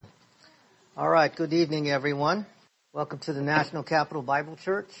All right, good evening, everyone. Welcome to the National Capital Bible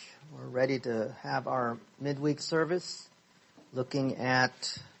Church. We're ready to have our midweek service looking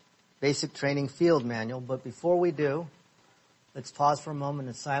at Basic Training Field Manual. But before we do, let's pause for a moment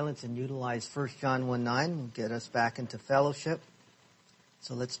in silence and utilize 1 John 1:9. We'll get us back into fellowship.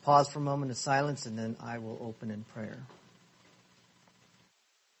 So let's pause for a moment of silence, and then I will open in prayer.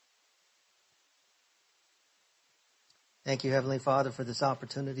 Thank you, Heavenly Father, for this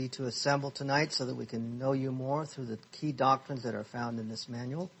opportunity to assemble tonight so that we can know you more through the key doctrines that are found in this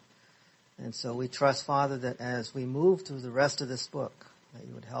manual. And so we trust, Father, that as we move through the rest of this book, that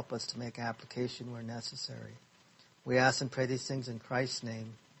you would help us to make application where necessary. We ask and pray these things in Christ's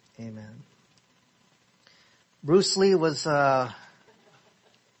name. Amen. Bruce Lee was, as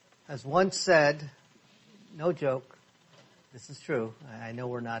once said, no joke, this is true. I know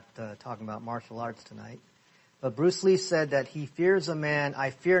we're not talking about martial arts tonight. But Bruce Lee said that he fears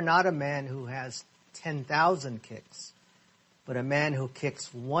I fear not a man who has 10,000 kicks, but a man who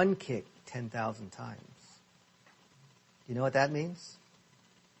kicks one kick 10,000 times. Do you know what that means?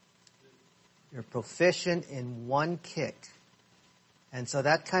 You're proficient in one kick. And so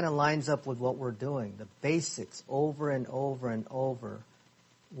that kind of lines up with what we're doing. The basics over and over and over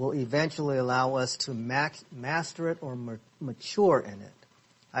will eventually allow us to master it or mature in it.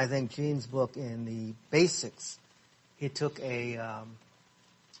 I think Gene's book in the basics, he took a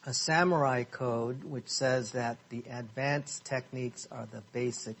samurai code which says that the advanced techniques are the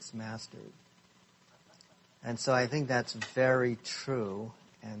basics mastered. And so I think that's very true.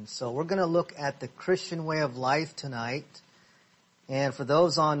 And so we're going to look at the Christian way of life tonight. And for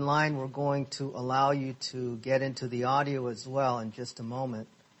those online, we're going to allow you to get into the audio as well in just a moment,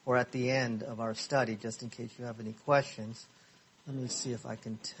 or at the end of our study, just in case you have any questions. Let me see if I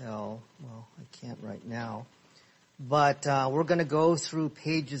can tell. Well, I can't right now. But we're going to go through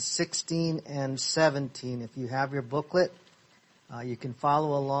pages 16 and 17. If you have your booklet, you can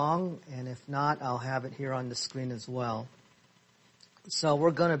follow along. And if not, I'll have it here on the screen as well. So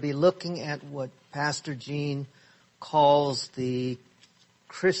we're going to be looking at what Pastor Gene calls the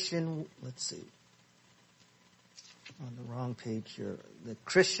Christian, on the wrong page here, the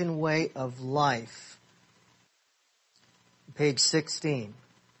Christian way of life. Page 16.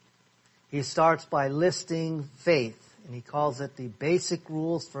 He starts by listing faith, and he calls it the basic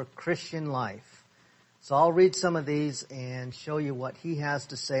rules for Christian life. So I'll read some of these and show you what he has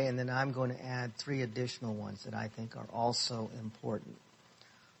to say, and then I'm going to add 3 additional ones that I think are also important.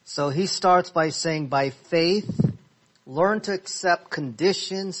 So he starts by saying, by faith, learn to accept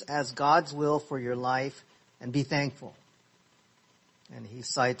conditions as God's will for your life and be thankful. And he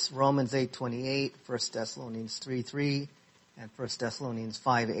cites Romans 8:28, 1 Thessalonians 3:3, and 1 Thessalonians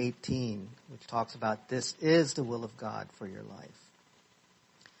 5:18, which talks about this is the will of God for your life.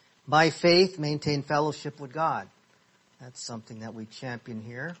 By faith, maintain fellowship with God. That's something that we champion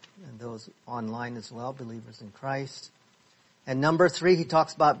here, and those online as well, believers in Christ. And number 3, he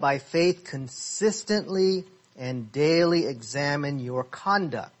talks about by faith, consistently and daily examine your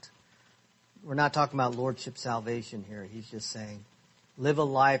conduct. We're not talking about lordship salvation here. He's just saying, live a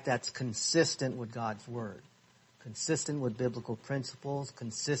life that's consistent with God's word. Consistent with biblical principles,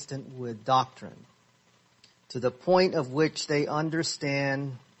 consistent with doctrine, to the point of which they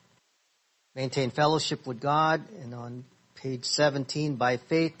understand, maintain fellowship with God. And on page 17, by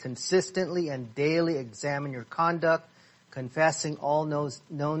faith, consistently and daily examine your conduct, confessing all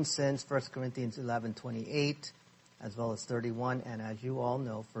known sins, 1 Corinthians 11:28, as well as 31, and as you all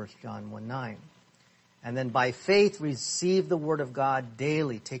know, 1 John 1:9. And then by faith, receive the word of God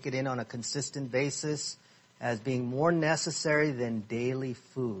daily. Take it in on a consistent basis, as being more necessary than daily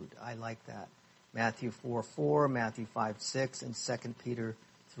food. I like that. Matthew 4:4, Matthew 5:6, and 2 Peter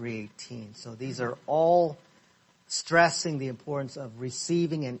 3:18. So these are all stressing the importance of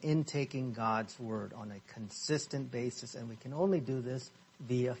receiving and intaking God's word on a consistent basis, and we can only do this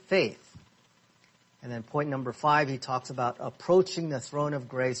via faith. And then point number 5, he talks about approaching the throne of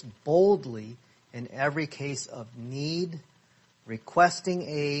grace boldly in every case of need, requesting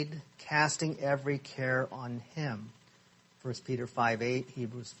aid, casting every care on him. 1 Peter 5:8,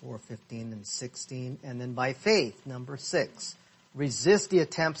 Hebrews 4:15 and 16. And then by faith, number 6, resist the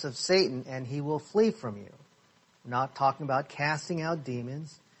attempts of Satan and he will flee from you. We're not talking about casting out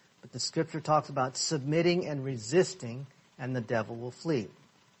demons, but the scripture talks about submitting and resisting, and the devil will flee.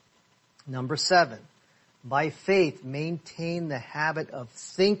 Number 7, by faith, maintain the habit of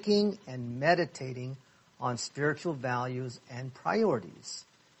thinking and meditating on spiritual values and priorities.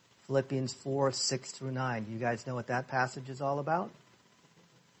 Philippians 4:6-9. Do you guys know what that passage is all about?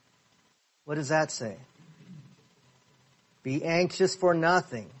 What does that say? Be anxious for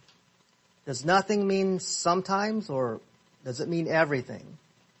nothing, Does nothing mean sometimes, or does it mean everything?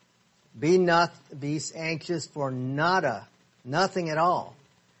 Be anxious for nada, nothing at all.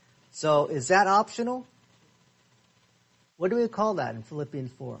 So is that optional? What do we call that in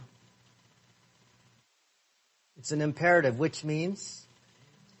Philippians 4? It's an imperative, which means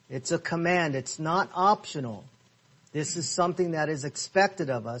it's a command. It's not optional. This is something that is expected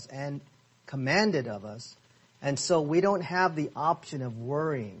of us and commanded of us. And so we don't have the option of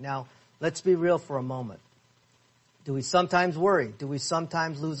worrying. Now, let's be real for a moment. Do we sometimes worry? Do we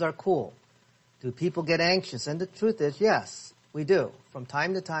sometimes lose our cool? Do people get anxious? And the truth is, yes, we do. From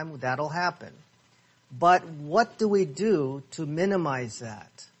time to time, that'll happen. But what do we do to minimize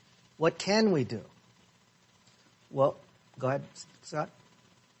that? What can we do? Well, go ahead, Scott.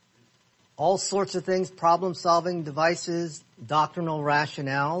 All sorts of things, problem-solving devices, doctrinal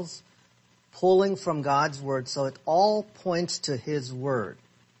rationales, pulling from God's Word. So it all points to His Word.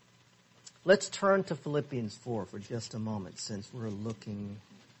 Let's turn to Philippians 4 for just a moment, since we're looking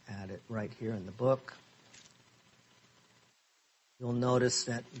at it right here in the book. You'll notice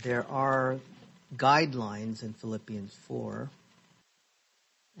that there are guidelines in Philippians 4,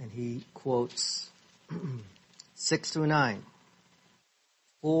 and he quotes 6 through 9.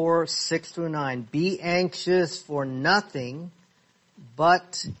 4, 6 through 9. Be anxious for nothing,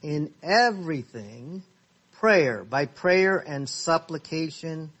 but in everything, by prayer and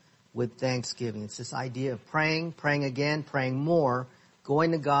supplication with thanksgiving. It's this idea of praying again, praying more,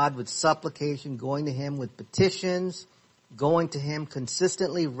 going to God with supplication, going to Him with petitions, going to Him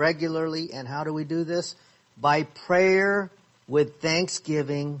consistently, regularly. And how do we do this? By prayer with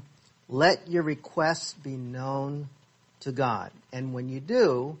thanksgiving, let your requests be known to God. And when you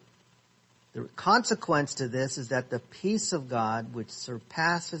do, the consequence to this is that the peace of God, which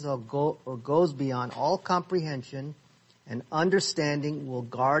surpasses or goes beyond all comprehension and understanding, will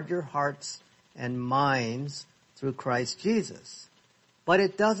guard your hearts and minds through Christ Jesus. But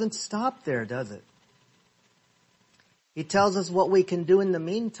it doesn't stop there, does it? He tells us what we can do in the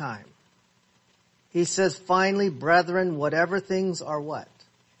meantime. He says, finally, brethren, whatever things are what?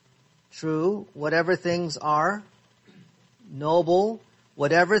 True. Whatever things are noble.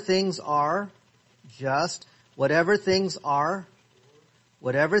 Whatever things are just. Whatever things are.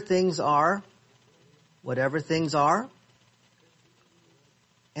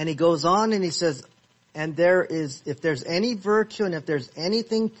 And he goes on and he says, and if there's any virtue and if there's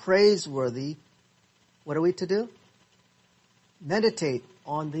anything praiseworthy, what are we to do? Meditate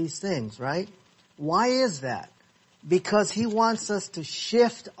on these things, right? Why is that? Because he wants us to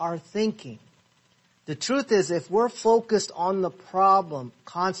shift our thinking. The truth is, if we're focused on the problem,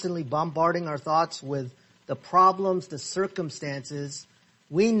 constantly bombarding our thoughts with the problems, the circumstances,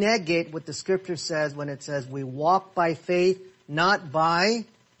 we negate what the Scripture says when it says we walk by faith, not by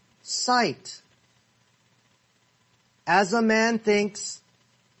sight. As a man thinks,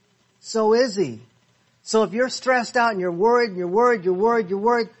 so is he. So if you're stressed out and you're worried,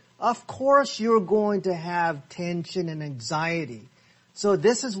 of course you're going to have tension and anxiety. So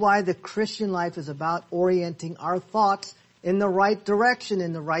this is why the Christian life is about orienting our thoughts in the right direction,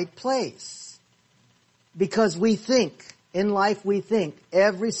 in the right place. Because we think, in life we think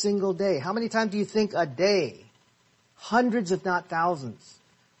every single day. How many times do you think a day? Hundreds if not thousands.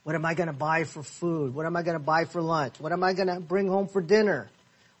 What am I going to buy for food? What am I going to buy for lunch? What am I going to bring home for dinner?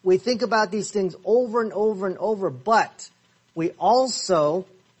 We think about these things over and over and over, but we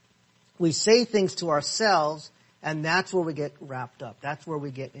say things to ourselves, and that's where we get wrapped up. That's where we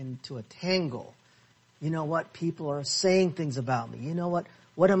get into a tangle. You know what? People are saying things about me. You know what?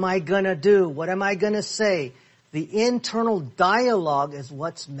 What am I going to do? What am I going to say? The internal dialogue is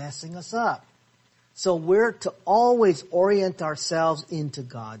what's messing us up. So we're to always orient ourselves into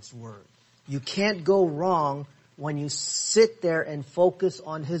God's Word. You can't go wrong when you sit there and focus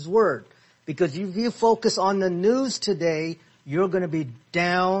on His Word. Because if you focus on the news today, you're going to be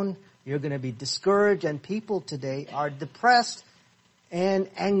down, you're going to be discouraged, and people today are depressed and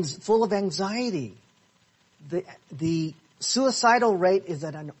full of anxiety. The suicidal rate is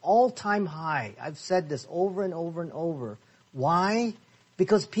at an all-time high. I've said this over and over and over. Why?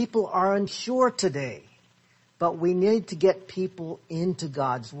 Because people are unsure today. But we need to get people into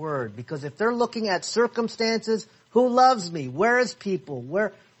God's Word. Because if they're looking at circumstances, who loves me? Where is people?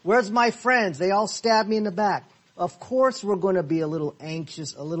 Where's my friends? They all stab me in the back. Of course we're going to be a little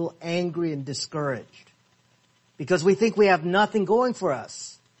anxious, a little angry and discouraged. Because we think we have nothing going for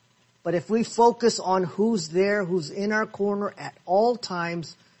us. But if we focus on who's there, who's in our corner at all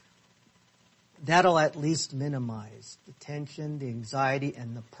times, that'll at least minimize the tension, the anxiety,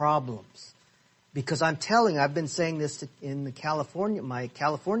 and the problems. Because I'm telling you, I've been saying this in my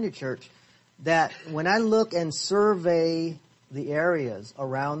California church, that when I look and survey the areas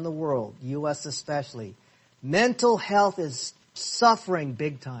around the world, U.S. especially, mental health is suffering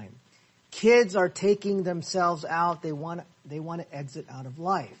big time. Kids are taking themselves out. They want to exit out of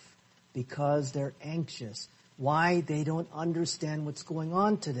life because they're anxious. Why? They don't understand what's going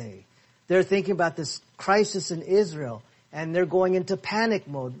on today. They're thinking about this crisis in Israel, and they're going into panic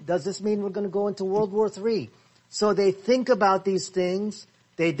mode. Does this mean we're going to go into World War III? So they think about these things.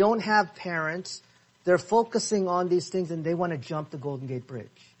 They don't have parents. They're focusing on these things, and they want to jump the Golden Gate Bridge.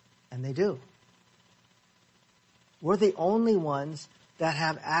 And they do. We're the only ones that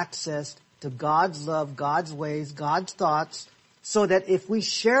have access to God's love, God's ways, God's thoughts, so that if we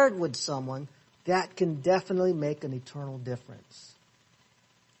share it with someone, that can definitely make an eternal difference.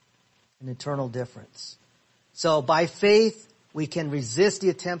 An eternal difference. So by faith, we can resist the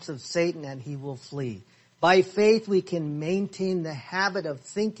attempts of Satan and he will flee. By faith, we can maintain the habit of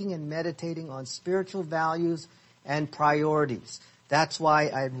thinking and meditating on spiritual values and priorities. That's why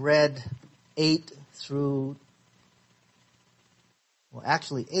I read 8 through, well,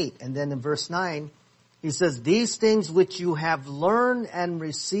 actually 8. And then in verse 9, he says, these things which you have learned and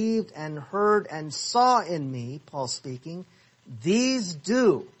received and heard and saw in me, Paul speaking, these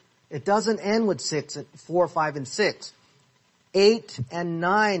do. It doesn't end with 4, 5, and 6. 8 and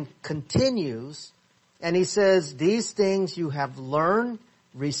 9 continues, and he says, these things you have learned,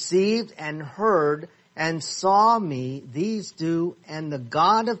 received, and heard, and saw me, these do, and the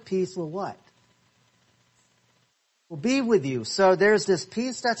God of peace will what? Will be with you. So there's this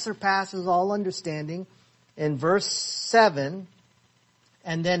peace that surpasses all understanding in verse 7,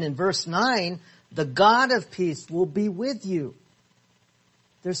 and then in verse 9, the God of peace will be with you.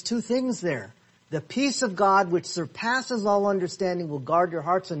 There's 2 things there. The peace of God which surpasses all understanding will guard your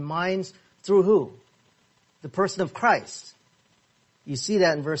hearts and minds through who? The person of Christ. You see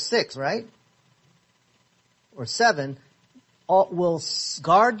that in verse 6, right? Or 7. Will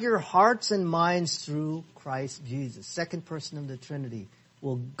guard your hearts and minds through Christ Jesus. Second person of the Trinity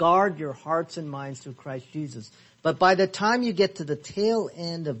will guard your hearts and minds through Christ Jesus. But by the time you get to the tail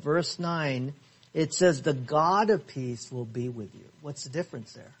end of verse 9, it says the God of peace will be with you. What's the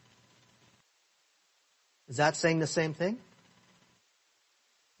difference there? Is that saying the same thing?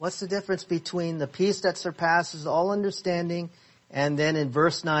 What's the difference between the peace that surpasses all understanding and then in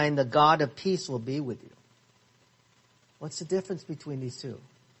verse 9, the God of peace will be with you? What's the difference between these two?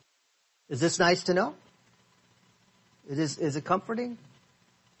 Is this nice to know? Is it comforting?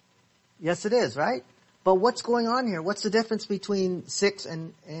 Yes, it is, right? But what's going on here? What's the difference between 6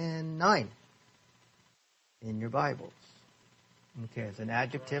 and 9? In your Bibles. Okay, it's an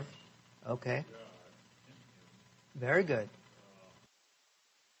adjective. Okay. Very good.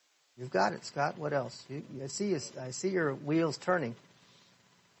 You've got it, Scott. What else? I see your wheels turning.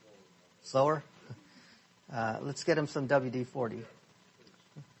 Slower? Let's get him some WD-40.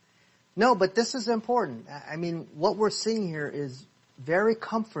 No, but this is important. I mean, what we're seeing here is very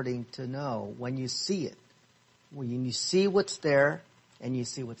comforting to know when you see it. When you see what's there and you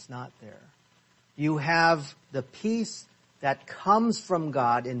see what's not there. You have the peace that comes from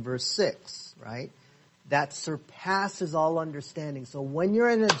God in verse 6, right? That surpasses all understanding. So when you're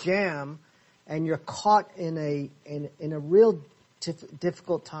in a jam and you're caught in a real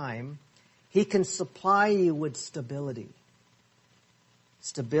difficult time, He can supply you with stability.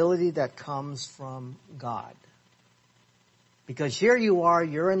 Stability that comes from God. Because here you are,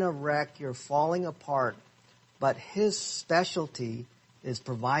 you're in a wreck, you're falling apart, but His specialty is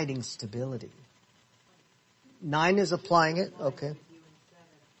providing stability. 9 is applying it, okay.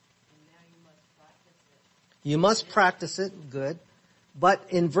 You must practice it, good. But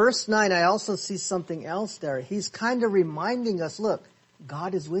in verse 9, I also see something else there. He's kind of reminding us, look,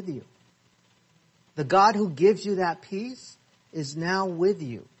 God is with you. The God who gives you that peace is now with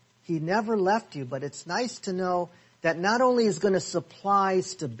you. He never left you, but it's nice to know that not only is going to supply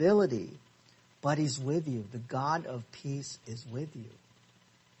stability, but He's with you. The God of peace is with you.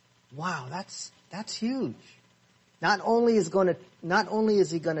 Wow, that's huge. Not only is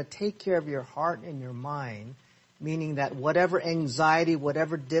He going to take care of your heart and your mind, meaning that whatever anxiety,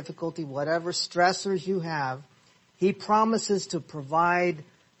 whatever difficulty, whatever stressors you have, He promises to provide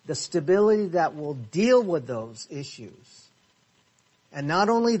the stability that will deal with those issues. And not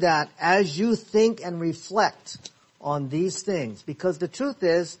only that, as you think and reflect on these things, because the truth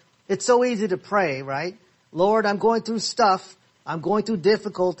is, it's so easy to pray, right? Lord, I'm going through stuff, I'm going through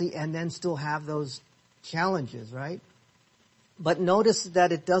difficulty, and then still have those challenges, right? But notice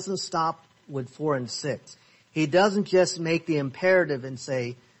that it doesn't stop with 4 and 6. He doesn't just make the imperative and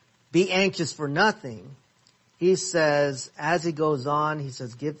say, be anxious for nothing. He says, as he goes on, he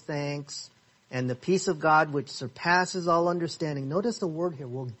says, give thanks. And the peace of God which surpasses all understanding, notice the word here,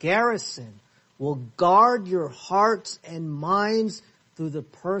 will garrison, will guard your hearts and minds through the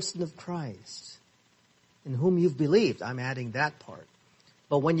person of Christ, in whom you've believed. I'm adding that part.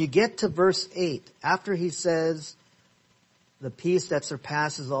 But when you get to verse 8, after he says, the peace that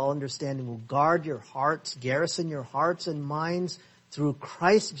surpasses all understanding will guard your hearts, garrison your hearts and minds through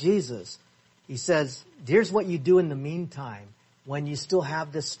Christ Jesus. He says, here's what you do in the meantime when you still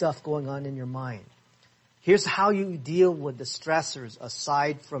have this stuff going on in your mind. Here's how you deal with the stressors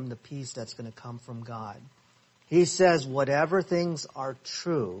aside from the peace that's going to come from God. He says, whatever things are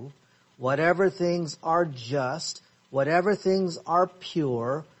true, whatever things are just, whatever things are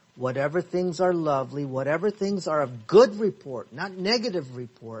pure, whatever things are lovely, whatever things are of good report, not negative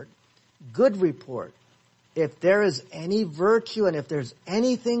report, good report. If there is any virtue and if there's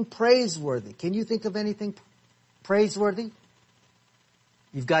anything praiseworthy, can you think of anything praiseworthy?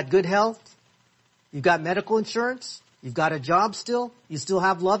 You've got good health. You've got medical insurance. You've got a job still. You still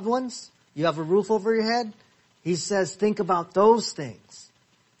have loved ones. You have a roof over your head. He says, think about those things.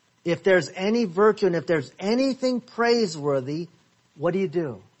 If there's any virtue and if there's anything praiseworthy, what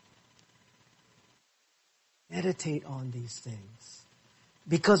do? Meditate on these things.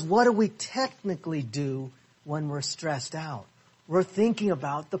 Because what do we technically do when we're stressed out? We're thinking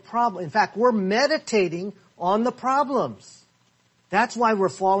about the problem. In fact, we're meditating on the problems. That's why we're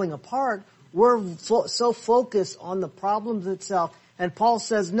falling apart. We're so focused on the problems itself. And Paul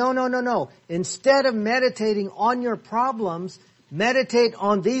says, no. Instead of meditating on your problems, meditate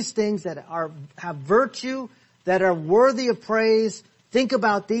on these things that have virtue, that are worthy of praise. Think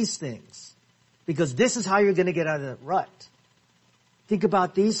about these things. Because this is how you're going to get out of that rut. Think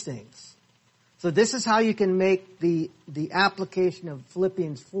about these things. So this is how you can make the application of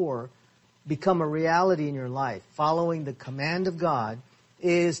Philippians 4 become a reality in your life. Following the command of God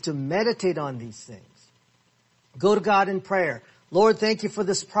is to meditate on these things. Go to God in prayer. Lord, thank you for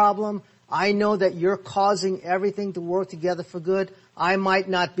this problem. I know that you're causing everything to work together for good. I might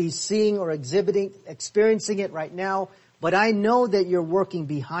not be seeing or experiencing it right now, but I know that you're working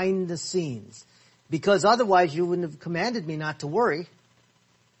behind the scenes. Because otherwise you wouldn't have commanded me not to worry.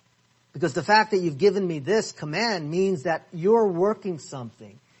 Because the fact that you've given me this command means that you're working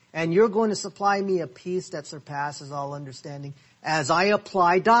something. And you're going to supply me a peace that surpasses all understanding as I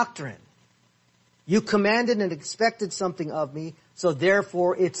apply doctrine. You commanded and expected something of me, so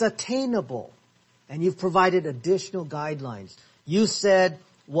therefore it's attainable. And you've provided additional guidelines. You said,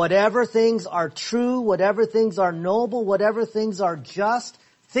 whatever things are true, whatever things are noble, whatever things are just,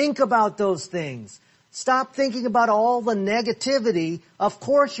 think about those things. Stop thinking about all the negativity. Of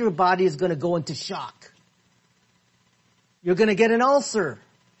course your body is going to go into shock. You're going to get an ulcer.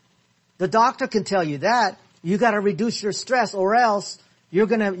 The doctor can tell you that. You got to reduce your stress, or else you're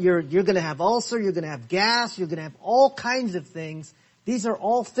going to have ulcer, you're going to have gas, you're going to have all kinds of things. These are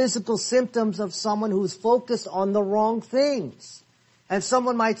all physical symptoms of someone who's focused on the wrong things. And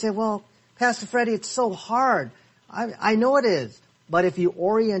someone might say, well, Pastor Freddie, it's so hard. I know it is. But if you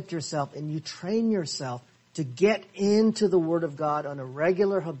orient yourself and you train yourself to get into the Word of God on a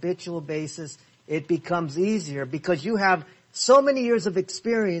regular, habitual basis, it becomes easier because you have so many years of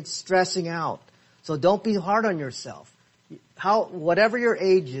experience stressing out. So don't be hard on yourself. Whatever your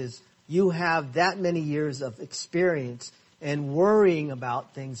age is, you have that many years of experience in worrying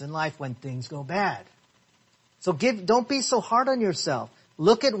about things in life when things go bad. So don't be so hard on yourself.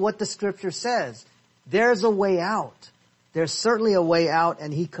 Look at what the Scripture says. There's a way out. There's certainly a way out,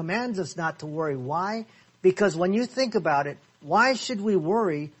 and He commands us not to worry. Why? Because when you think about it, why should we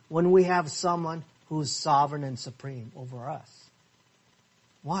worry when we have someone who's sovereign and supreme over us?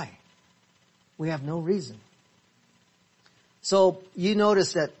 Why? We have no reason. So you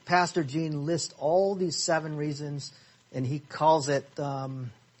notice that Pastor Gene lists all these 7 reasons, and he calls it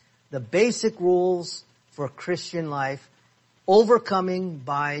the basic rules for Christian life, overcoming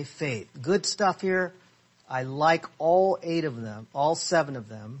by faith. Good stuff here. I like all 8 of them, all 7 of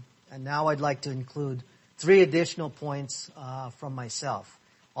them, and now I'd like to include 3 additional points from myself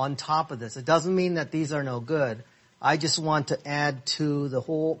on top of this. It doesn't mean that these are no good. I just want to add to the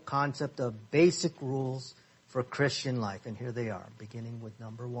whole concept of basic rules for Christian life. And here they are, beginning with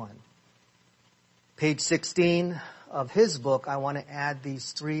number 1. Page 16 of his book, I want to add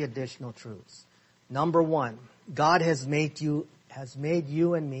these 3 additional truths. Number 1, God has made you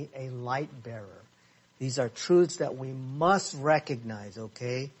and me a light bearer. These are truths that we must recognize,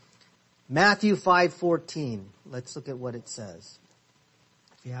 okay? Matthew 5:14. Let's look at what it says.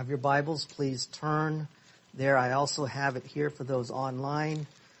 If you have your Bibles, please turn there. I also have it here for those online.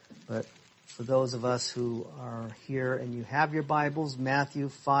 But for those of us who are here and you have your Bibles, Matthew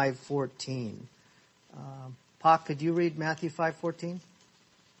 5:14. Pak, could you read Matthew 5:14?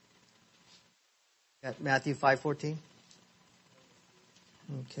 At Matthew 5:14?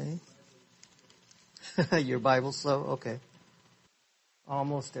 Okay. Your Bible's slow? Okay.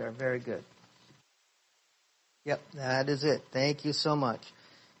 Almost there. Very good. Yep, that is it. Thank you so much.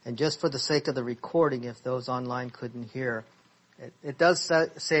 And just for the sake of the recording, if those online couldn't hear, it does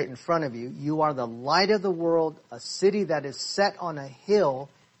say it in front of you. You are the light of the world. A city that is set on a hill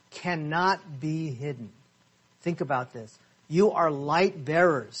cannot be hidden. Think about this. You are light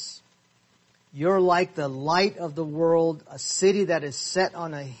bearers. You're like the light of the world, a city that is set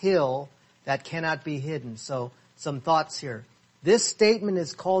on a hill that cannot be hidden. So, some thoughts here. This statement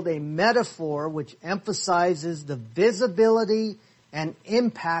is called a metaphor which emphasizes the visibility and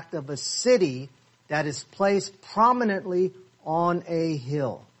impact of a city that is placed prominently on a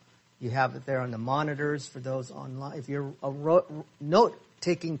hill. You have it there on the monitors for those online. If you're a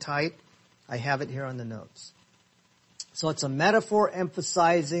note-taking type, I have it here on the notes. So it's a metaphor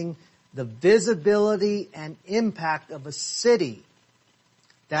emphasizing the visibility and impact of a city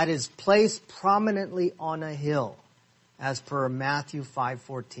that is placed prominently on a hill, as per Matthew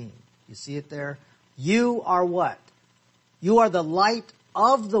 5:14. You see it there? You are what? You are the light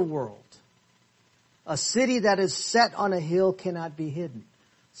of the world. A city that is set on a hill cannot be hidden.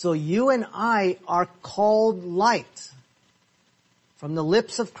 So you and I are called light from the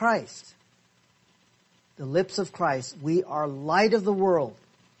lips of Christ. The lips of Christ. We are light of the world.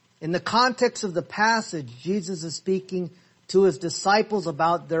 In the context of the passage, Jesus is speaking to his disciples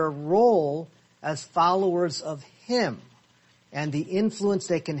about their role as followers of him and the influence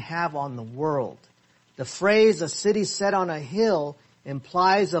they can have on the world. The phrase, a city set on a hill,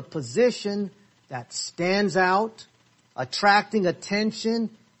 implies a position that stands out, attracting attention,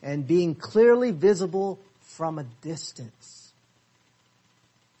 and being clearly visible from a distance.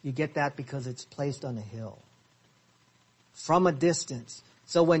 You get that because it's placed on a hill. From a distance.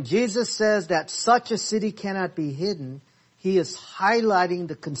 So when Jesus says that such a city cannot be hidden, he is highlighting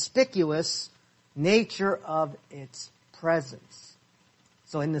the conspicuous nature of its presence.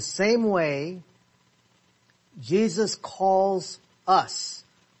 So in the same way, Jesus calls us,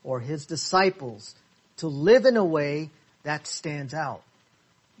 or his disciples, to live in a way that stands out,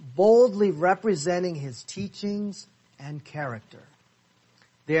 boldly representing his teachings and character.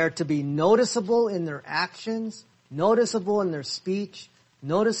 They are to be noticeable in their actions, noticeable in their speech,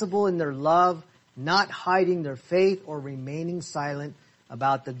 noticeable in their love, not hiding their faith or remaining silent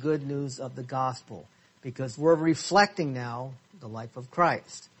about the good news of the gospel, because we're reflecting now the life of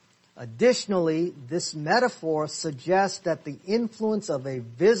Christ. Additionally, this metaphor suggests that the influence of a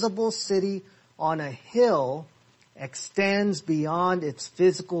visible city on a hill extends beyond its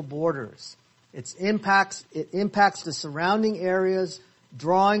physical borders. It impacts the surrounding areas,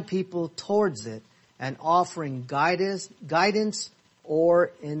 drawing people towards it and offering guidance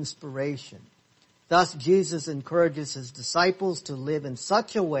or inspiration. Thus, Jesus encourages his disciples to live in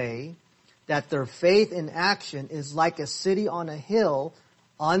such a way that their faith in action is like a city on a hill,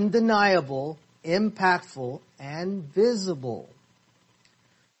 undeniable, impactful, and visible.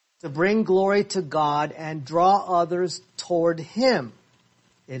 To bring glory to God and draw others toward him.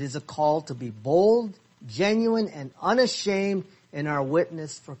 It is a call to be bold, genuine, and unashamed in our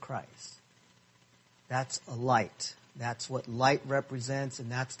witness for Christ. That's a light. That's what light represents, and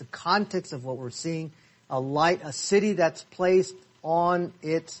that's the context of what we're seeing. A light, a city that's placed on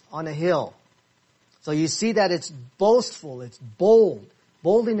a hill. So you see that it's boastful, it's bold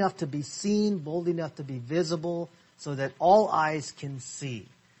enough to be seen, bold enough to be visible, so that all eyes can see.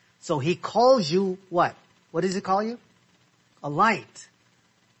 So he calls you what? What does he call you? A light.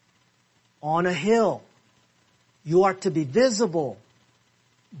 On a hill. You are to be visible,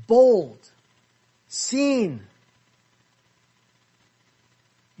 bold, seen.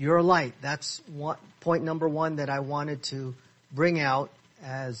 You're a light. That's point number one that I wanted to bring out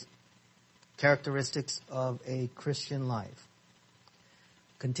as characteristics of a Christian life.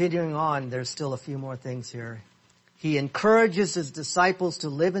 Continuing on, there's still a few more things here. He encourages his disciples to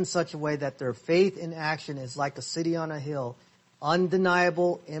live in such a way that their faith in action is like a city on a hill,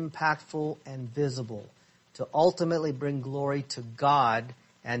 undeniable, impactful, and visible, to ultimately bring glory to God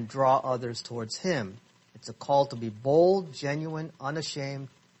and draw others towards him. It's a call to be bold, genuine, unashamed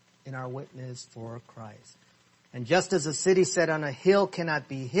in our witness for Christ. And just as a city set on a hill cannot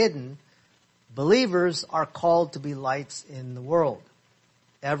be hidden, believers are called to be lights in the world.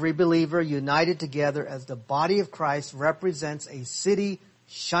 Every believer united together as the body of Christ represents a city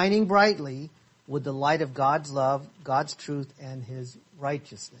shining brightly with the light of God's love, God's truth, and his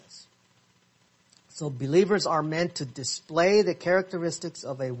righteousness. So believers are meant to display the characteristics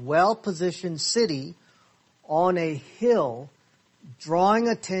of a well-positioned city on a hill, drawing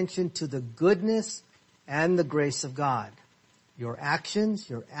attention to the goodness and the grace of God. Your actions,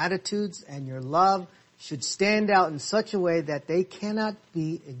 your attitudes, and your love should stand out in such a way that they cannot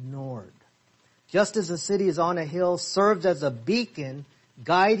be ignored. Just as a city is on a hill, serves as a beacon,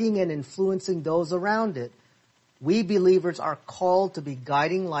 guiding and influencing those around it, we believers are called to be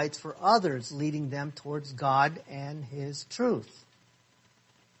guiding lights for others, leading them towards God and His truth.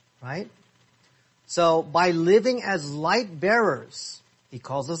 Right? So, by living as light bearers, He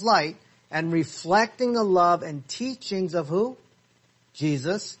calls us light, and reflecting the love and teachings of who?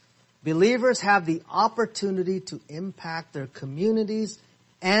 Jesus. Believers have the opportunity to impact their communities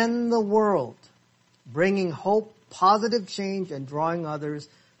and the world, bringing hope, positive change, and drawing others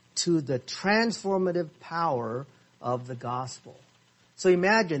to the transformative power of the gospel. So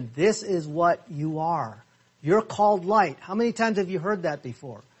imagine, this is what you are. You're called light. How many times have you heard that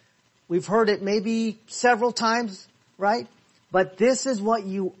before? We've heard it maybe several times, right? But this is what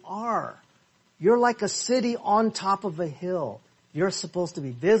you are. You're like a city on top of a hill. You're supposed to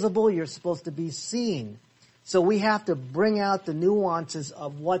be visible. You're supposed to be seen. So we have to bring out the nuances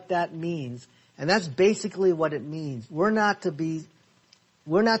of what that means. And that's basically what it means. We're not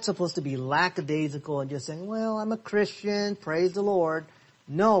supposed to be lackadaisical and just saying, well, I'm a Christian, praise the Lord.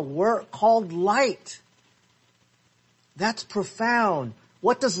 No, we're called light. That's profound.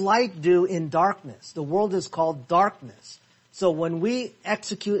 What does light do in darkness? The world is called darkness. So when we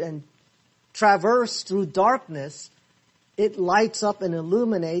execute and traverse through darkness, it lights up and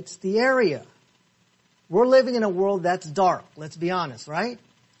illuminates the area. We're living in a world that's dark, let's be honest, right?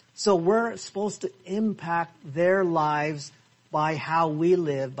 So we're supposed to impact their lives by how we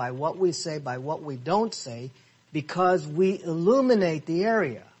live, by what we say, by what we don't say, because we illuminate the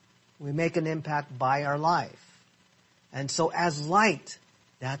area. We make an impact by our life. And so as light,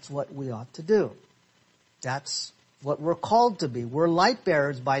 that's what we ought to do. That's what we're called to be. We're light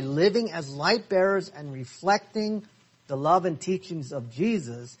bearers by living as light bearers and reflecting the love and teachings of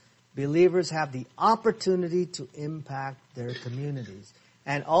Jesus. Believers have the opportunity to impact their communities.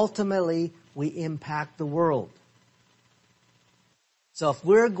 And ultimately, we impact the world. So if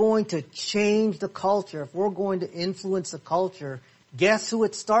we're going to change the culture, if we're going to influence the culture, guess who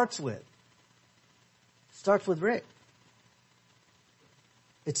it starts with? It starts with Rick.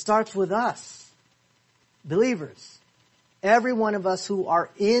 It starts with us, believers. Every one of us who are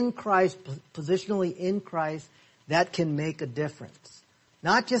in Christ, positionally in Christ, that can make a difference.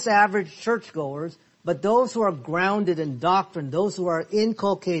 Not just average churchgoers, but those who are grounded in doctrine, those who are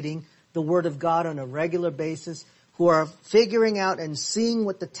inculcating the Word of God on a regular basis, who are figuring out and seeing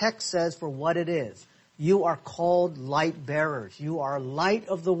what the text says for what it is. You are called light bearers. You are light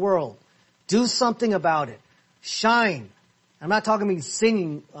of the world. Do something about it. Shine. I'm not talking about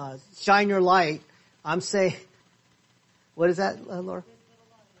singing, shine your light. I'm saying, what is that, Laura?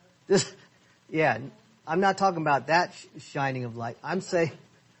 Yeah, I'm not talking about that shining of light. I'm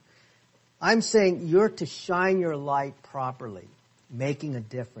saying you're to shine your light properly, making a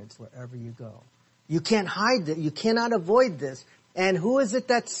difference wherever you go. You can't hide it. You cannot avoid this. And who is it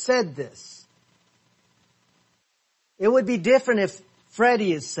that said this? It would be different if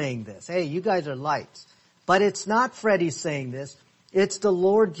Freddie is saying this. Hey, you guys are lights. But it's not Freddie saying this. It's the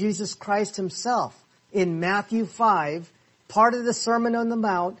Lord Jesus Christ Himself. In Matthew 5, part of the Sermon on the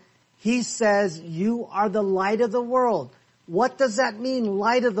Mount, He says, you are the light of the world. What does that mean,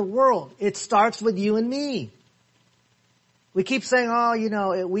 light of the world? It starts with you and me. We keep saying,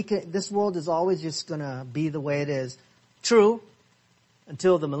 this world is always just going to be the way it is. True,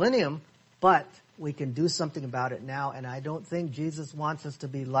 until the millennium, but we can do something about it now. And I don't think Jesus wants us to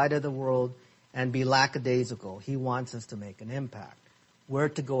be light of the world and be lackadaisical. He wants us to make an impact. We're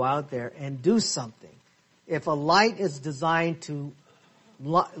to go out there and do something. If a light is designed to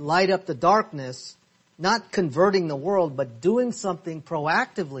light up the darkness, not converting the world, but doing something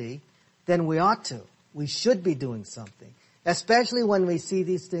proactively, then we ought to. We should be doing something. Especially when we see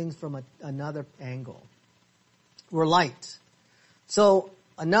these things from another angle. We're light. So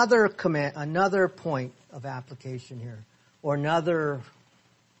another point of application here, or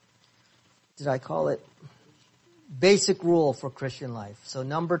did I call it? Basic rule for Christian life. So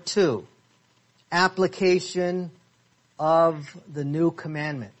number 2, application of the new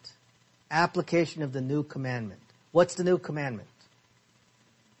commandment. Application of the new commandment. What's the new commandment?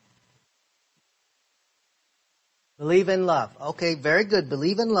 Believe in love. Okay, very good.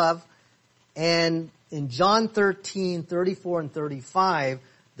 Believe in love. And in John 13:34 and 35,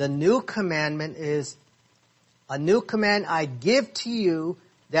 the new commandment is, a new command I give to you,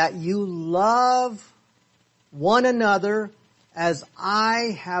 that you love one another as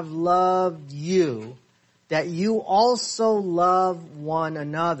I have loved you, that you also love one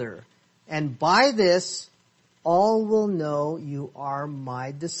another. And by this, all will know you are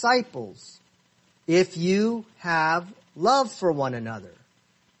my disciples, if you have love for one another.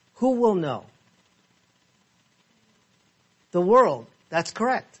 Who will know? The world. That's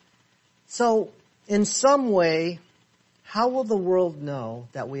correct. So, in some way, how will the world know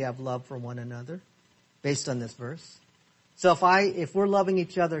that we have love for one another based on this verse? So if we're loving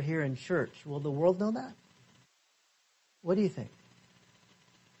each other here in church, will the world know that? What do you think?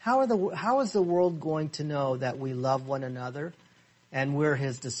 How is the world going to know that we love one another and we're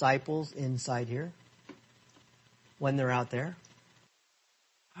his disciples inside here when they're out there?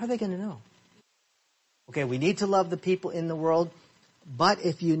 How are they going to know? Okay, we need to love the people in the world, but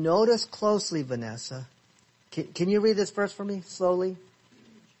if you notice closely, Vanessa, can you read this verse for me slowly?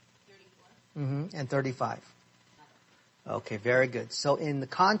 34. And 35. Okay, very good. So in the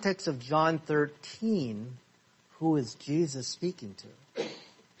context of John 13, who is Jesus speaking to?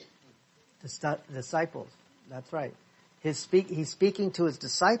 The disciples. That's right. He's speaking to his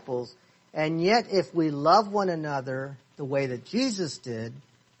disciples, and yet if we love one another the way that Jesus did,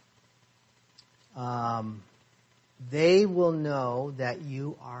 they will know that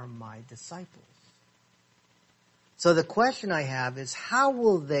you are my disciples. So the question I have is, how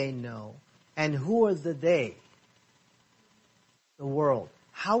will they know? And who are the they? The world.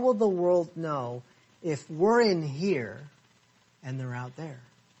 How will the world know if we're in here and they're out there?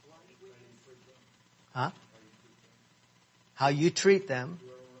 Huh? How you treat them.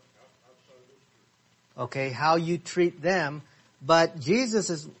 Okay, how you treat them. But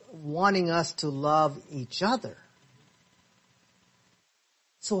Jesus is wanting us to love each other.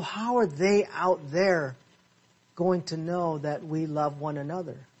 So how are they out there going to know that we love one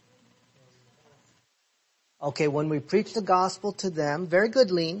another? Okay, when we preach the gospel to them, very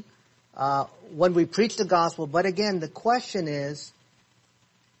good, Lean. When we preach the gospel, but again, the question is,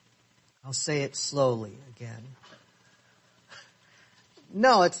 I'll say it slowly again.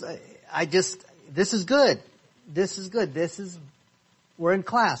 No, this is good. This is good. We're in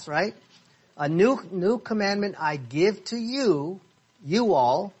class, right? A new commandment I give to you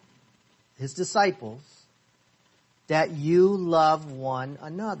all, his disciples, that you love one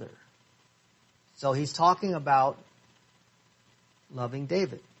another. So he's talking about loving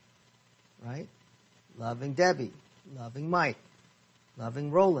David, right? Loving Debbie, loving Mike,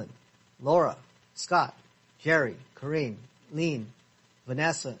 loving Roland, Laura, Scott, Jerry, Corinne, Lean,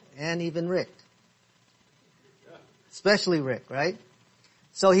 Vanessa, and even Rick. Especially Rick, right?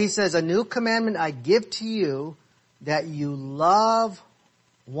 So he says, a new commandment I give to you, that you love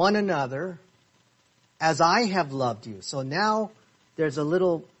one another as I have loved you. So now there's a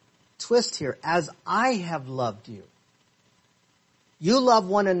little twist here. As I have loved you. You love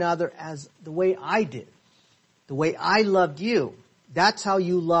one another as the way I did. The way I loved you. That's how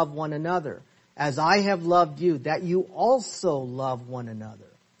you love one another. As I have loved you, that you also love one another.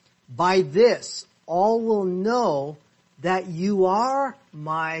 By this, all will know that you are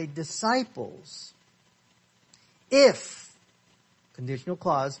my disciples. If, conditional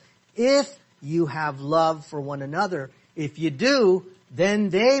clause, if you have love for one another, if you do, then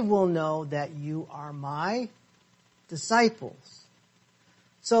they will know that you are my disciples.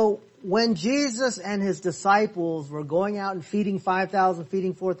 So when Jesus and his disciples were going out and feeding 5,000,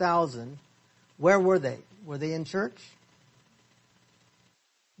 feeding 4,000, where were they? Were they in church?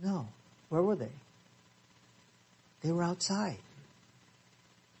 No. Where were they? They were outside.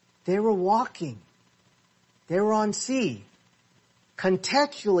 They were walking. They were on sea.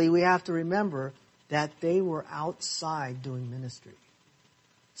 Contextually, we have to remember that they were outside doing ministry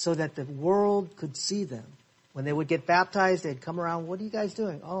so that the world could see them. When they would get baptized, they'd come around, what are you guys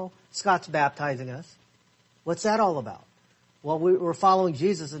doing? Oh, Scott's baptizing us. What's that all about? Well, we're following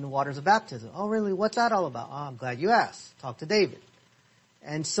Jesus in the waters of baptism. Oh, really? What's that all about? Oh, I'm glad you asked. Talk to David.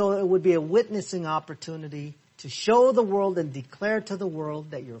 And so it would be a witnessing opportunity to show the world and declare to the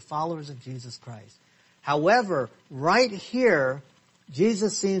world that you're followers of Jesus Christ. However, right here,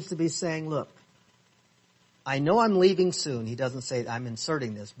 Jesus seems to be saying, look, I know I'm leaving soon. He doesn't say I'm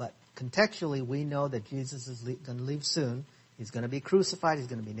inserting this, but contextually we know that Jesus is going to leave soon. He's going to be crucified. He's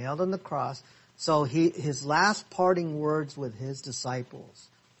going to be nailed on the cross. So his last parting words with his disciples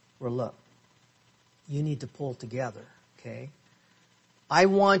were, look, you need to pull together, okay? I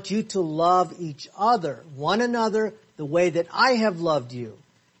want you to love each other, one another, the way that I have loved you.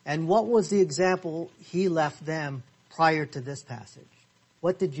 And what was the example he left them prior to this passage?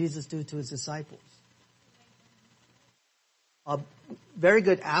 What did Jesus do to his disciples? Very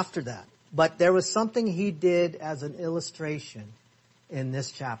good after that. But there was something he did as an illustration in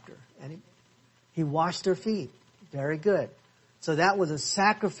this chapter. And he washed their feet. Very good. So that was a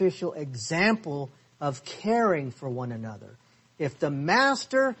sacrificial example of caring for one another. If the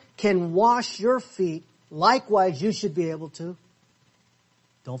master can wash your feet, likewise you should be able to.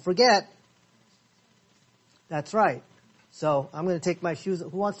 Don't forget. That's right. So I'm going to take my shoes. Who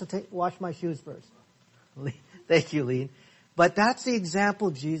wants to wash my shoes first? Thank you, Lee. But that's the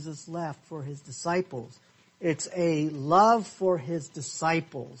example Jesus left for his disciples. It's a love for his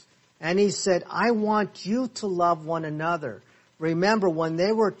disciples. And he said, I want you to love one another. Remember, when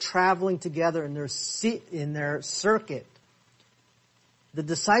they were traveling together in their circuit, the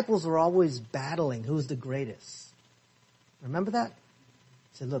disciples were always battling who's the greatest. Remember that?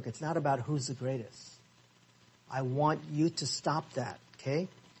 He said, look, it's not about who's the greatest. I want you to stop that, okay?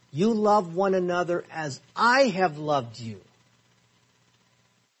 You love one another as I have loved you.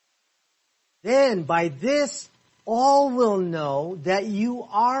 Then by this, all will know that you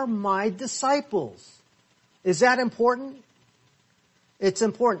are my disciples. Is that important? It's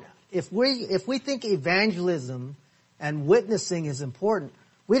important. If we think evangelism and witnessing is important,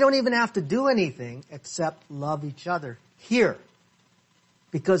 we don't even have to do anything except love each other here.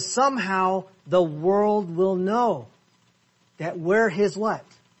 Because somehow the world will know that we're his what?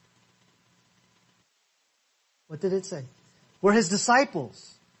 What did it say? We're his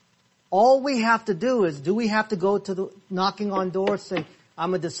disciples. All we have to do is, do we have to go to the knocking on doors, say,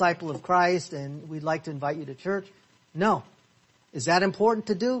 I'm a disciple of Christ and we'd like to invite you to church? No. Is that important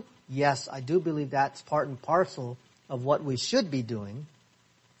to do? Yes, I do believe that's part and parcel of what we should be doing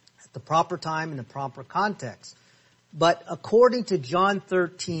at the proper time in the proper context. But according to John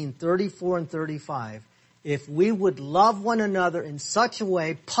 13, 34 and 35, if we would love one another in such a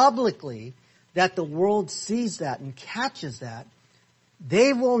way publicly that the world sees that and catches that,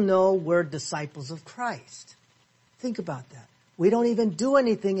 they will know we're disciples of Christ. Think about that. We don't even do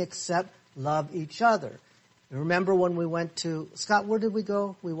anything except love each other. You remember when we went to, Scott, where did we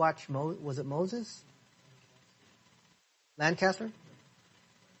go? We watched, was it Moses? Lancaster?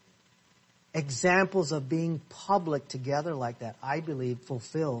 Examples of being public together like that, I believe,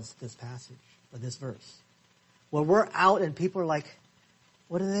 fulfills this passage, or this verse. Where we're out and people are like,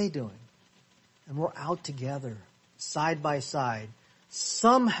 what are they doing? And we're out together, side by side.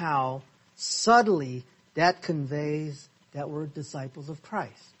 Somehow, subtly, that conveys that we're disciples of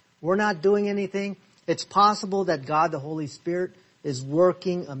Christ. We're not doing anything. It's possible that God, the Holy Spirit, is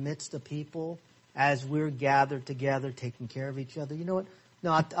working amidst the people as we're gathered together, taking care of each other. You know what?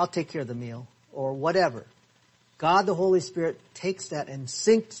 No, I'll take care of the meal, or whatever. God, the Holy Spirit, takes that and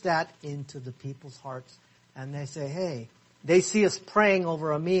sinks that into the people's hearts. And they say, hey, they see us praying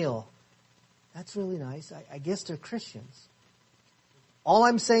over a meal. That's really nice. I guess they're Christians. All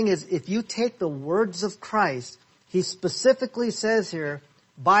I'm saying is, if you take the words of Christ, he specifically says here,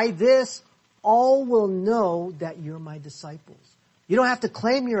 by this, all will know that you're my disciples. You don't have to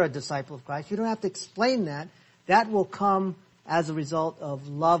claim you're a disciple of Christ. You don't have to explain that. That will come as a result of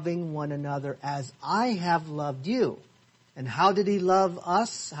loving one another as I have loved you. And how did he love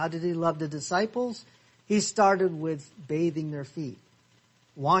us? How did he love the disciples? He started with bathing their feet,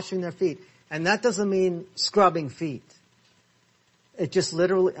 washing their feet. And that doesn't mean scrubbing feet. It just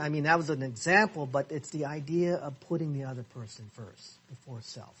literally, that was an example, but it's the idea of putting the other person first before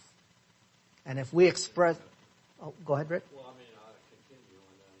self. And if we express, go ahead, Rick. Well, I'll continue,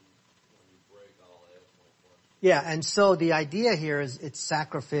 and then when you break, I'll ask my question. Yeah, and so the idea here is it's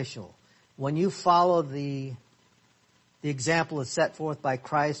sacrificial. When you follow the example is set forth by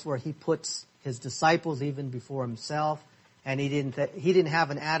Christ, where he puts his disciples even before himself, and he didn't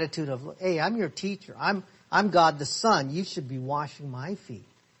have an attitude of, hey, I'm your teacher. I'm God the Son. You should be washing my feet.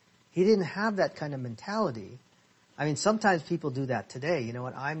 He didn't have that kind of mentality. Sometimes people do that today. You know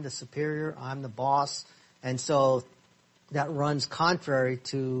what? I'm the superior. I'm the boss. And so that runs contrary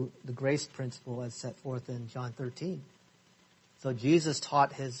to the grace principle as set forth in John 13. So Jesus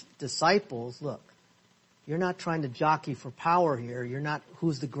taught his disciples, look, you're not trying to jockey for power here. You're not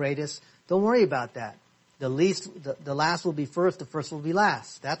who's the greatest. Don't worry about that. The last will be first, the first will be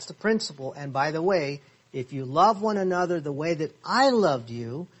last. That's the principle. And by the way, if you love one another the way that I loved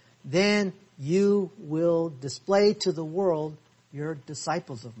you, then you will display to the world you're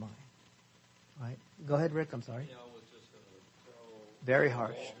disciples of mine. Right? Go ahead, Rick. I'm sorry. Yeah, I was just going to tell very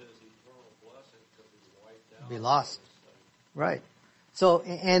harsh. All his eternal blessing could be wiped out. Be lost. Right. So,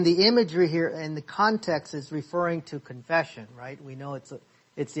 and the imagery here and the context is referring to confession, right? We know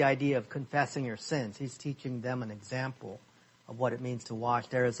it's the idea of confessing your sins. He's teaching them an example of what it means to wash.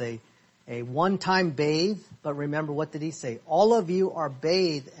 There is a a one-time bathe, but remember, what did he say? All of you are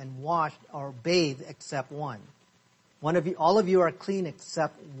bathed and washed, or bathed except one. All of you are clean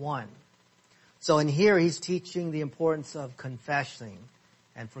except one. So in here, he's teaching the importance of confessing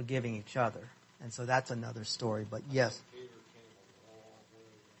and forgiving each other. And so that's another story, but yes. Peter came a long way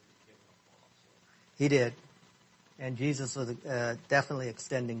and became an apostle. He did. And Jesus was definitely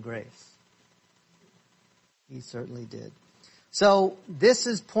extending grace. He certainly did. So this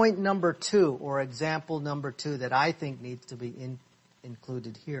is point number 2, or example number 2, that I think needs to be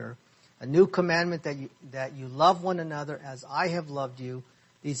included here. A new commandment that you love one another as I have loved you.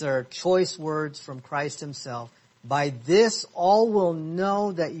 These are choice words from Christ himself. By this all will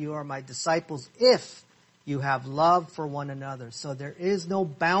know that you are my disciples if you have love for one another. So there is no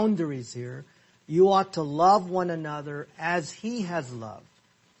boundaries here. You ought to love one another as he has loved.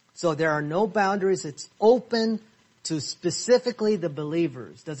 So there are no boundaries. It's open to specifically the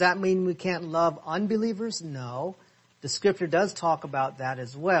believers. Does that mean we can't love unbelievers? No. The scripture does talk about that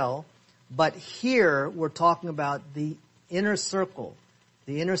as well. But here we're talking about the inner circle.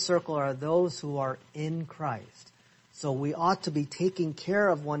 The inner circle are those who are in Christ. So we ought to be taking care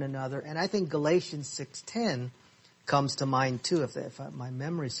of one another. And I think Galatians 6:10 comes to mind too, if my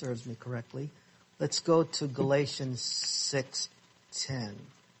memory serves me correctly. Let's go to Galatians 6:10.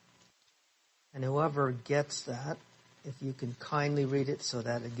 And whoever gets that, if you can kindly read it so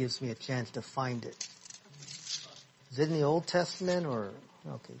that it gives me a chance to find it. Is it in the Old Testament or...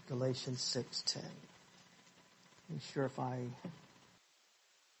 Okay, Galatians 6:10. I'm sure if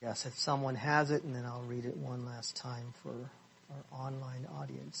if someone has it, and then I'll read it one last time for our online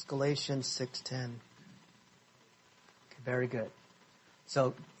audience. Galatians 6:10. Okay, very good.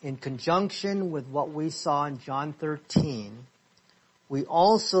 So, in conjunction with what we saw in John 13, we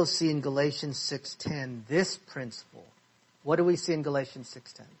also see in Galatians 6:10 this principle. What do we see in Galatians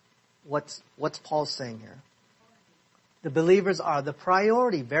 6:10? What's Paul saying here? The believers are the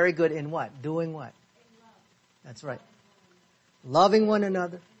priority. Very good in what? Doing what? That's right. Loving one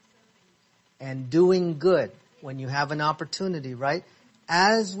another and doing good when you have an opportunity, right?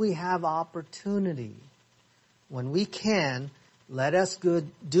 As we have opportunity, when we can, let us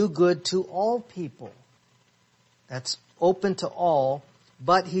do good to all people. That's open to all.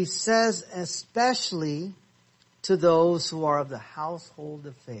 But he says especially to those who are of the household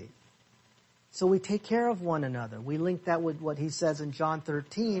of faith. So we take care of one another. We link that with what he says in John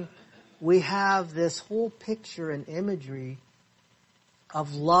 13. We have this whole picture and imagery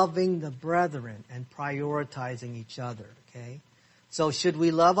of loving the brethren and prioritizing each other, okay? So should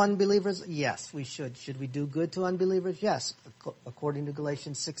we love unbelievers? Yes, we should. Should we do good to unbelievers? Yes, according to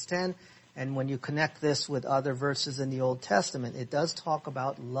Galatians 6:10. And when you connect this with other verses in the Old Testament, it does talk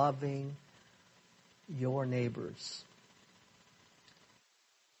about loving your neighbors.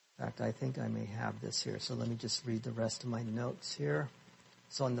 In fact, I think I may have this here. So let me just read the rest of my notes here.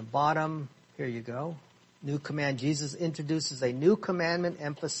 So on the bottom, here you go. New command. Jesus introduces a new commandment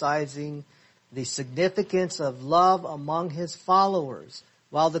emphasizing the significance of love among his followers.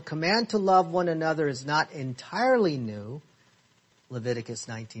 While the command to love one another is not entirely new, Leviticus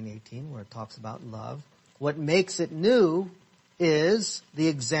 19:18, where it talks about love, what makes it new is the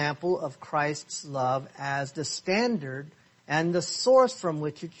example of Christ's love as the standard and the source from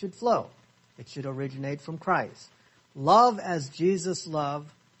which it should flow. It should originate from Christ. Love as Jesus loved.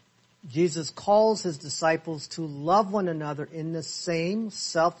 Jesus calls his disciples to love one another in the same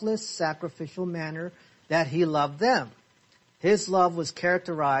selfless, sacrificial manner that he loved them. His love was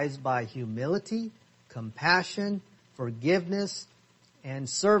characterized by humility, compassion, forgiveness, and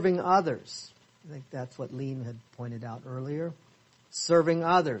serving others. I think that's what Lean had pointed out earlier. Serving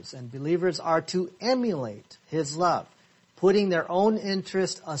others. And believers are to emulate his love, putting their own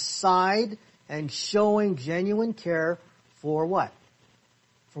interest aside and showing genuine care for what?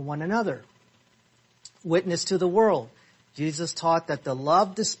 For one another. Witness to the world. Jesus taught that the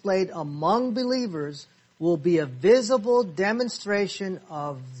love displayed among believers will be a visible demonstration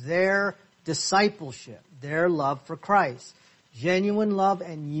of their discipleship, their love for Christ. Genuine love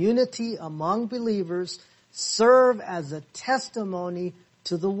and unity among believers serve as a testimony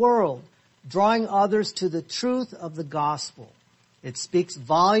to the world, drawing others to the truth of the gospel. It speaks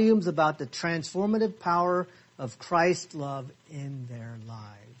volumes about the transformative power of Christ's love in their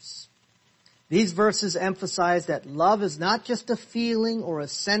lives. These verses emphasize that love is not just a feeling or a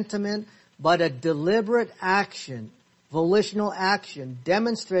sentiment, but a deliberate action, volitional action,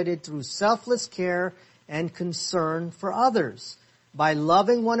 demonstrated through selfless care and concern for others. By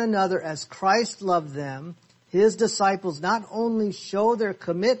loving one another as Christ loved them, his disciples not only show their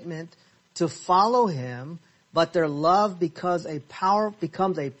commitment to follow him, but their love becomes a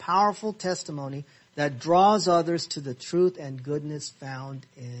powerful testimony that draws others to the truth and goodness found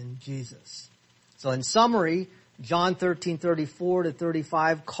in Jesus. So in summary, John 13:34 to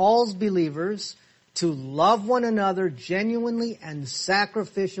 35 calls believers to love one another genuinely and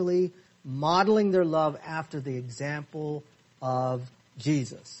sacrificially, modeling their love after the example of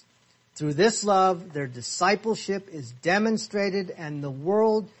Jesus. Through this love, their discipleship is demonstrated and the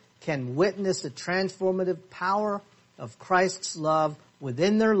world can witness the transformative power of Christ's love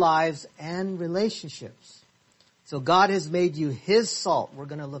within their lives and relationships. So God has made you His salt. We're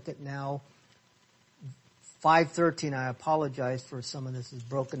going to look at now 5:13. I apologize for some of this is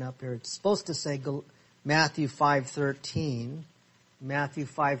broken up here. It's supposed to say Matthew 5:13. Matthew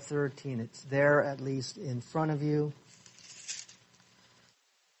 5:13. It's there at least in front of you.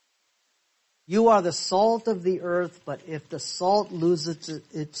 You are the salt of the earth, but if the salt loses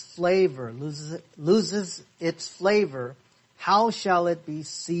its flavor, how shall it be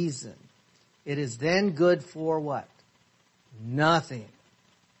seasoned? It is then good for what? Nothing,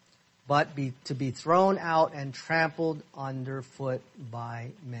 but to be thrown out and trampled underfoot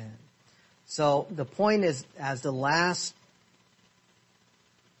by men. So the point is, as the last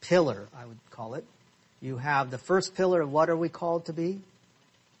pillar, I would call it, you have the first pillar of what are we called to be?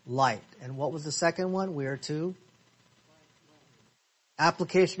 Light. And what was the second one? We are to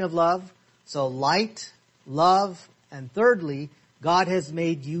application of love. So light, love, and thirdly, God has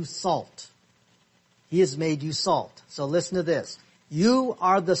made you salt. He has made you salt. So listen to this. You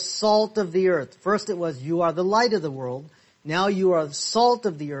are the salt of the earth. First it was you are the light of the world. Now you are the salt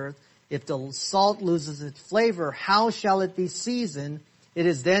of the earth. If the salt loses its flavor, how shall it be seasoned? It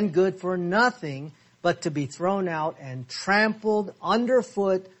is then good for nothing but to be thrown out and trampled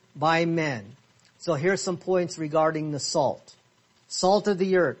underfoot by men. So here's some points regarding the salt. Salt of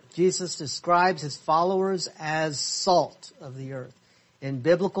the earth. Jesus describes His followers as salt of the earth. In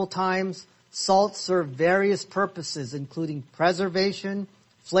biblical times, salt served various purposes, including preservation,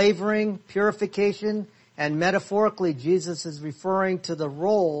 flavoring, purification, and metaphorically, Jesus is referring to the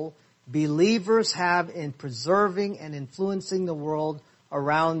role believers have in preserving and influencing the world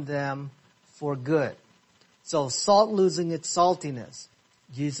around them for good. So salt losing its saltiness.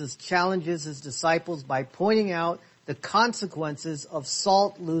 Jesus challenges His disciples by pointing out the consequences of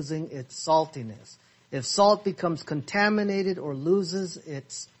salt losing its saltiness. If salt becomes contaminated or loses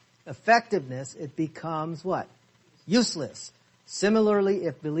its effectiveness, it becomes what? Useless. Similarly,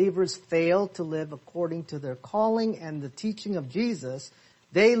 if believers fail to live according to their calling and the teaching of Jesus,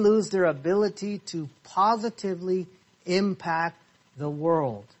 they lose their ability to positively impact the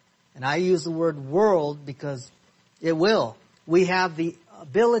world. And I use the word world because it will. We have the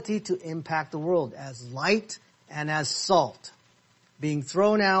ability to impact the world as light and as salt, being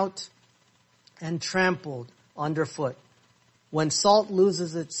thrown out and trampled underfoot. When salt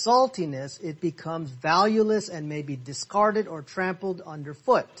loses its saltiness, it becomes valueless and may be discarded or trampled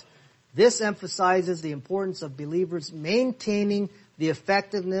underfoot. This emphasizes the importance of believers maintaining the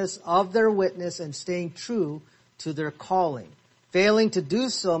effectiveness of their witness and staying true to their calling. Failing to do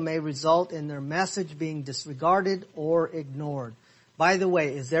so may result in their message being disregarded or ignored. By the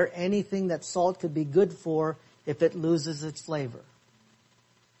way, is there anything that salt could be good for if it loses its flavor?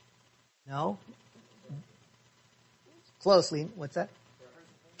 No? Closely, what's that?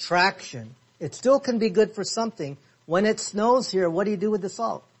 Traction. It still can be good for something. When it snows here, what do you do with the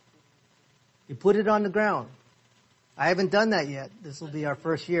salt? You put it on the ground. I haven't done that yet. This will be our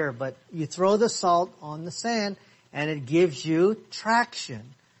first year. But you throw the salt on the sand and it gives you traction.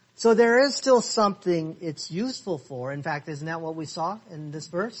 So there is still something it's useful for. In fact, isn't that what we saw in this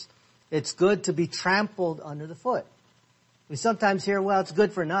verse? It's good to be trampled under the foot. We sometimes hear, well, it's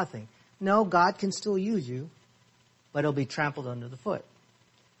good for nothing. No, God can still use you, but it'll be trampled under the foot.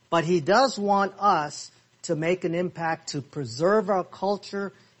 But He does want us to make an impact to preserve our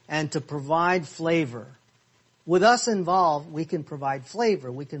culture and to provide flavor. With us involved, we can provide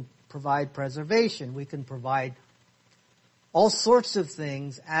flavor. We can provide preservation. We can provide all sorts of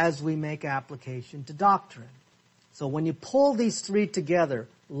things as we make application to doctrine. So when you pull these three together,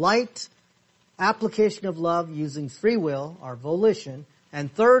 light, application of love using free will, our volition,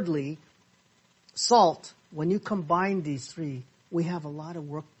 and thirdly, salt, when you combine these three, we have a lot of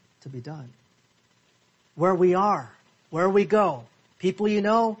work to be done. Where we are, where we go, people you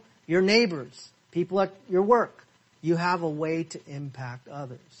know, your neighbors, people at your work, you have a way to impact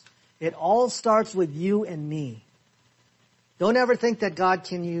others. It all starts with you and me. Don't ever think that God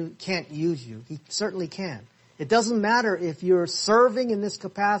can't use you. He certainly can. It doesn't matter if you're serving in this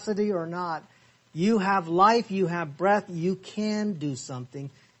capacity or not. You have life, you have breath, you can do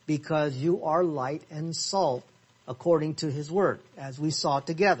something because you are light and salt according to his word, as we saw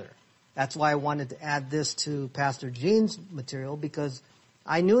together. That's why I wanted to add this to Pastor Gene's material, because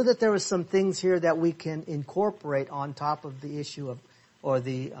I knew that there were some things here that we can incorporate on top of the issue of, or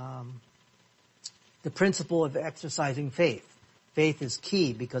the principle of exercising faith. Faith is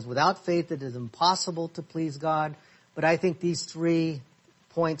key, because without faith it is impossible to please God. But I think these 3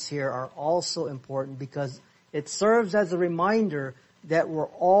 points here are also important, because it serves as a reminder that we're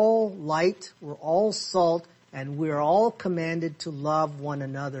all light, we're all salt, and we're all commanded to love one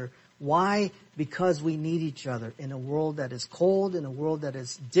another. Why? Because we need each other. In a world that is cold, in a world that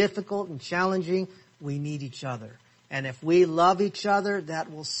is difficult and challenging, we need each other. And if we love each other,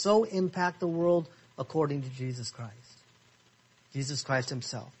 that will so impact the world according to Jesus Christ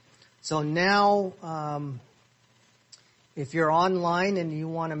himself. So now, if you're online and you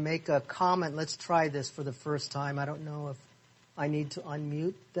want to make a comment, let's try this for the first time. I don't know if I need to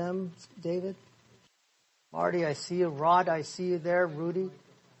unmute them, David. Marty, I see you. Rod, I see you there. Rudy.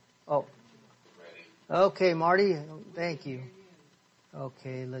 Oh. Okay, Marty. Thank you.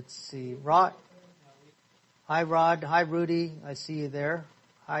 Okay, let's see. Rod. Hi, Rod. Hi, Rudy. I see you there.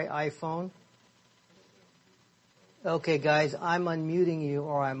 Hi, iPhone. Okay, guys, I'm unmuting you,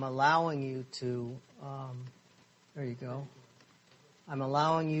 or I'm allowing you to, there you go. I'm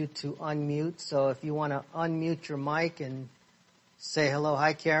allowing you to unmute. So if you want to unmute your mic and say hello.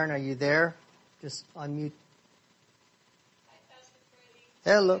 Hi, Karen. Are you there? Just unmute.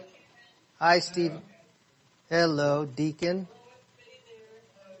 Hello. Hi, Steve. Hello, Deacon.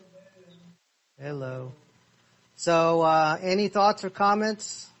 Hello. So, any thoughts or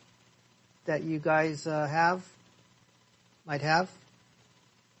comments that you guys might have?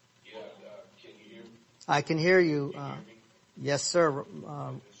 Yeah, can you hear me? I can hear you. Can you hear me? Yes, sir.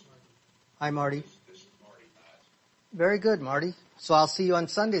 Hi, Marty. This is Marty. Very good, Marty. So I'll see you on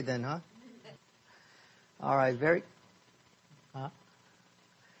Sunday then, huh? All right,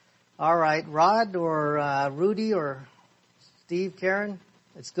 all right, Rod or Rudy or Steve, Karen,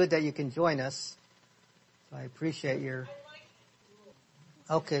 it's good that you can join us. So I appreciate your...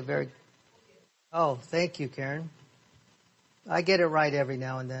 Okay, Oh, thank you, Karen. I get it right every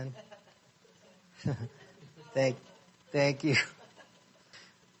now and then. Thank you.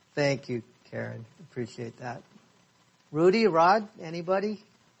 Thank you, Karen. Appreciate that. Rudy, Rod, anybody?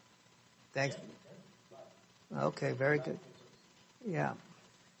 Thanks. Okay, very good. Yeah,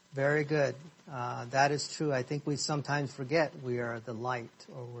 very good. That is true. I think we sometimes forget we are the light,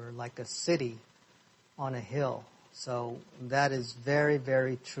 or we're like a city on a hill. So that is very,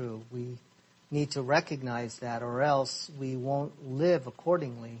 very true. We need to recognize that, or else we won't live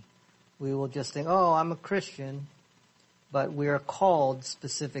accordingly. We will just think, oh, I'm a Christian, but we are called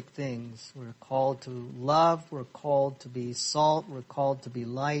specific things. We're called to love, we're called to be salt, we're called to be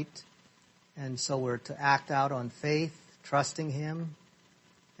light, and so we're to act out on faith, trusting Him.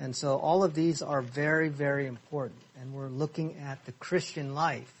 And so all of these are very, very important, and we're looking at the Christian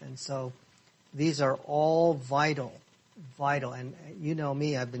life, and so these are all vital. And you know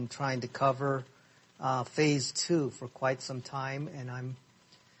me, I've been trying to cover phase 2 for quite some time, and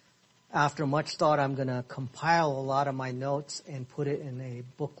after much thought, I'm going to compile a lot of my notes and put it in a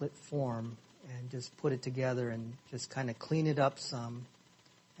booklet form and just put it together and just kind of clean it up some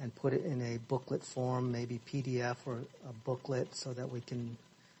and put it in a booklet form, maybe PDF or a booklet, so that we can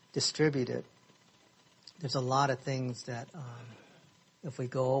distribute it. There's a lot of things that if we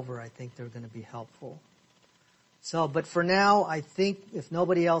go over, I think they're going to be helpful. So, but for now, I think if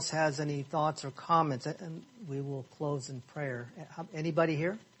nobody else has any thoughts or comments, and we will close in prayer. Anybody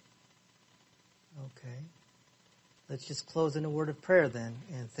here? Okay. Let's just close in a word of prayer then,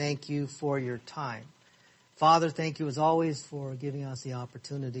 and thank you for your time. Father, thank you as always for giving us the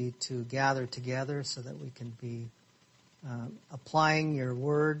opportunity to gather together so that we can be applying your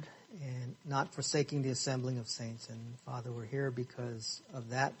word and not forsaking the assembling of saints. And Father, we're here because of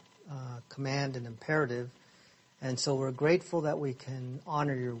that command and imperative. And so we're grateful that we can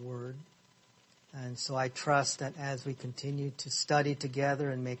honor your word. And so I trust that as we continue to study together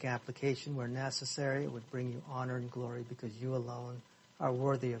and make application where necessary, it would bring you honor and glory, because you alone are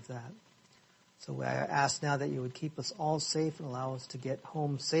worthy of that. So I ask now that you would keep us all safe and allow us to get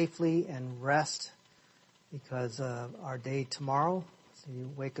home safely and rest, because of our day tomorrow. So you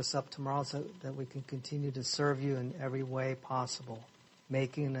wake us up tomorrow so that we can continue to serve you in every way possible,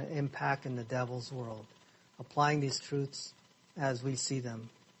 making an impact in the devil's world, applying these truths as we see them.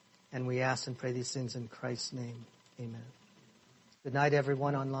 And we ask and pray these things in Christ's name. Amen. Good night,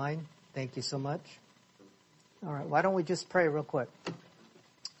 everyone online. Thank you so much. All right, why don't we just pray real quick.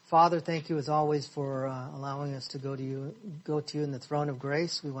 Father, thank you as always for allowing us to go to you in the throne of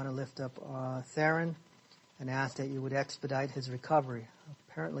grace. We want to lift up Theron and ask that you would expedite his recovery.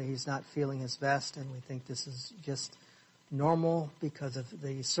 Apparently he's not feeling his best, and we think this is just normal because of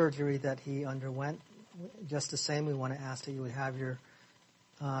the surgery that he underwent. Just the same, we want to ask that you would have your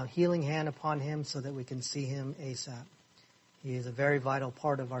healing hand upon him so that we can see him ASAP. He is a very vital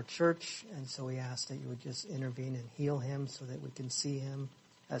part of our church, and so we ask that you would just intervene and heal him so that we can see him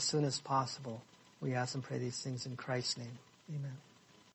as soon as possible. We ask and pray these things in Christ's name. Amen.